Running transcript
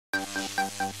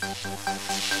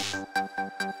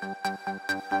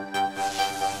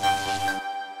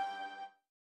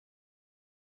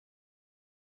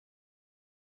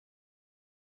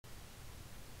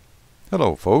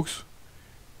Hello folks.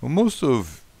 Well, most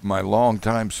of my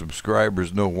longtime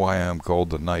subscribers know why I'm called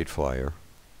the Night Flyer.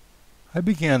 I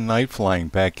began night flying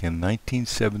back in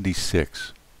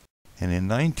 1976, and in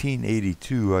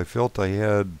 1982 I felt I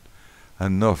had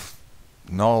enough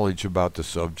knowledge about the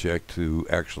subject to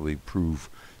actually prove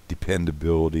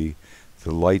dependability,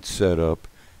 the light setup,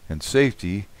 and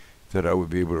safety that I would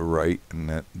be able to write, and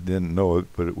that didn't know it,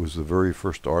 but it was the very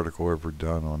first article ever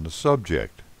done on the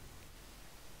subject.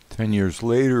 10 years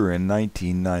later, in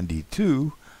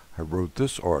 1992, I wrote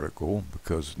this article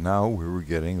because now we were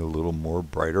getting a little more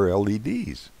brighter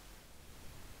LEDs.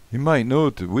 You might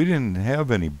note that we didn't have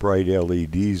any bright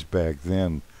LEDs back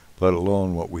then, let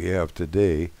alone what we have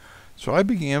today, so I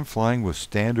began flying with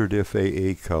standard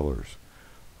FAA colors.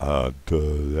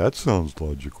 That sounds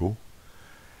logical.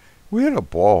 We had a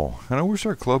ball, and I wish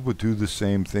our club would do the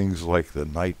same things like the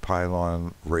night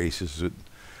pylon races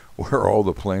where all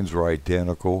the planes were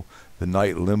identical, the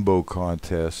night limbo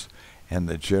contests, and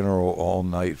the general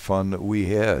all-night fun that we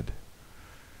had.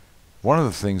 One of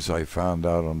the things I found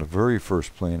out on the very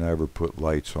first plane I ever put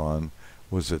lights on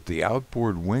was that the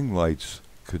outboard wing lights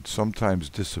could sometimes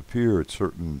disappear at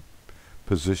certain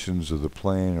positions of the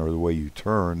plane or the way you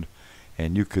turned,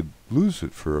 and you could lose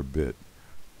it for a bit.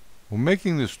 Well,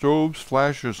 making the strobes,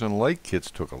 flashers, and light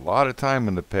kits took a lot of time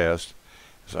in the past,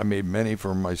 as I made many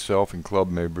for myself and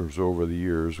club members over the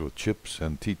years with chips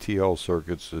and TTL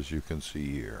circuits, as you can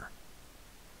see here.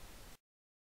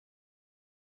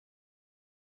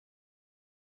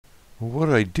 Well, what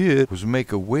I did was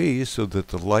make a way so that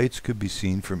the lights could be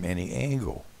seen from any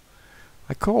angle.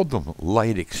 I called them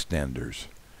light extenders.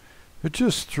 They're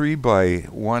just 3 by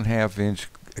 1/2 inch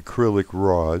acrylic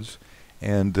rods,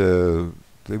 and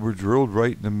they were drilled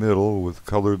right in the middle with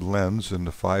colored lens, and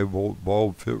the 5-volt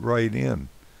bulb fit right in.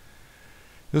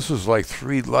 This was like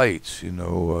 3 lights,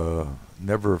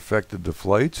 never affected the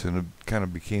flights, and it kind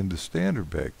of became the standard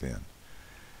back then.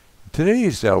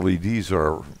 Today's LEDs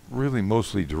are really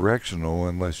mostly directional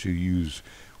unless you use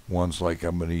ones like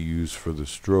I'm going to use for the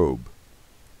strobe.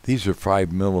 These are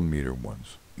 5mm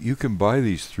ones. You can buy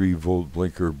these 3-volt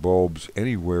blinker bulbs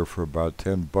anywhere for about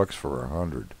 $10 for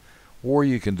 100. Or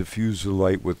you can diffuse the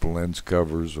light with lens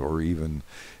covers or even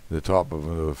the top of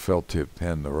a felt tip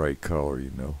pen the right color,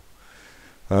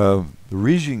 The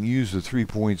reason you use the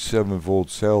 3.7-volt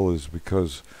cell is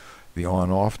because the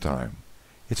on-off time.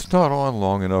 It's not on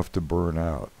long enough to burn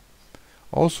out.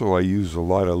 Also, I use a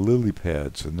lot of lily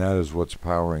pads, and that is what's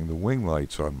powering the wing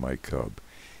lights on my Cub.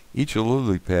 Each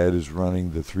lily pad is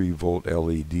running the 3-volt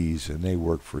LEDs, and they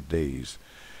work for days.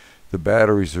 The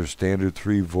batteries are standard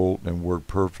 3-volt and work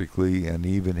perfectly, and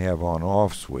even have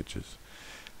on-off switches.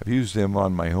 I've used them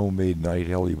on my homemade night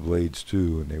heli blades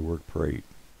too, and they work great.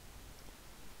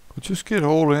 But just get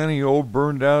hold of any old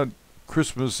burned out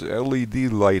Christmas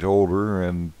LED light holder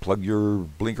and plug your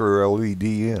blinker LED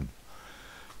in.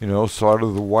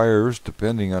 Solder the wires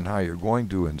depending on how you're going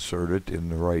to insert it in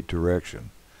the right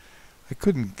direction. I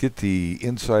couldn't get the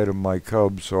inside of my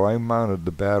Cub, so I mounted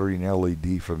the battery and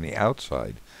LED from the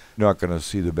outside. You're not going to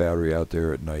see the battery out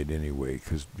there at night anyway,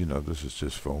 because, this is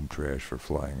just foam trash for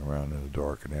flying around in the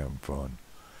dark and having fun.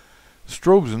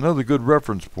 Strobe's another good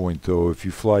reference point, though. If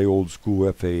you fly old school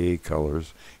FAA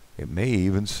colors, it may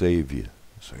even save you.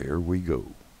 So here we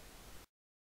go.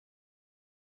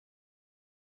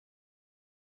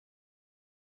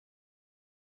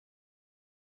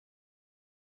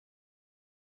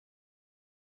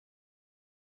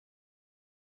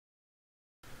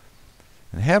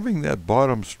 And having that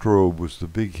bottom strobe was the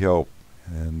big help,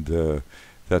 and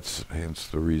that's hence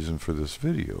the reason for this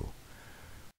video.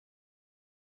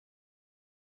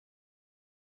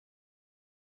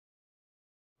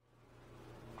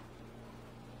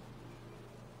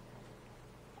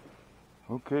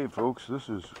 Okay folks, this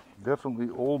is definitely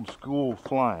old school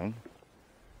flying.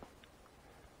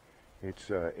 It's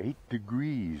 8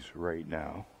 degrees right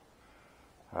now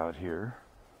out here,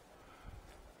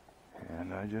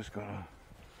 and I'm just gonna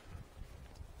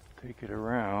take it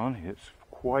around. It's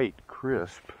quite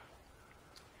crisp,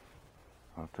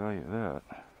 I'll tell you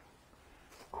that.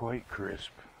 Quite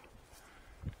crisp.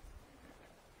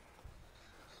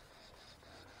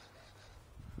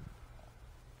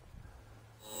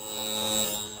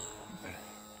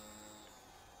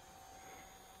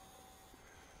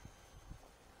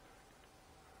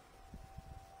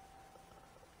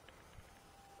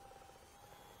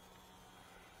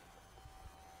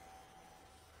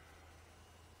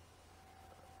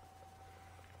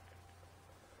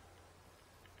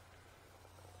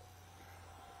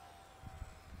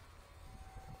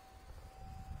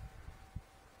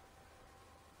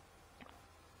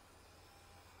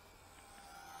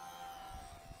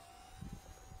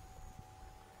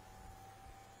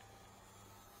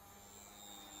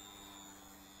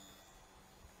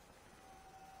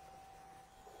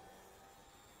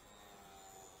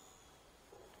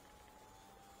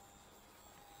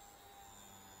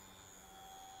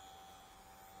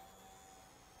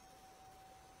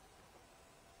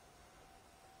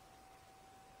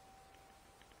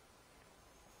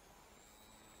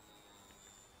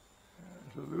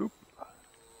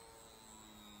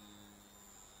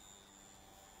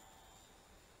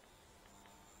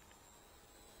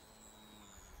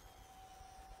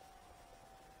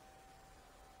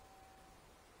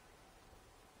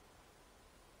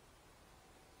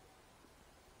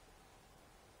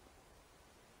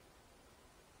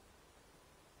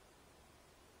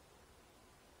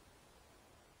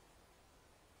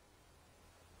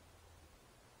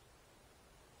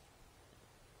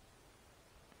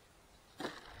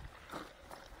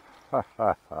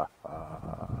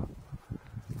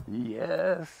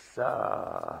 Yes,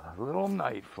 little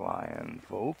night flying,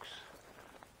 folks.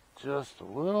 Just a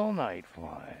little night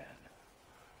flying.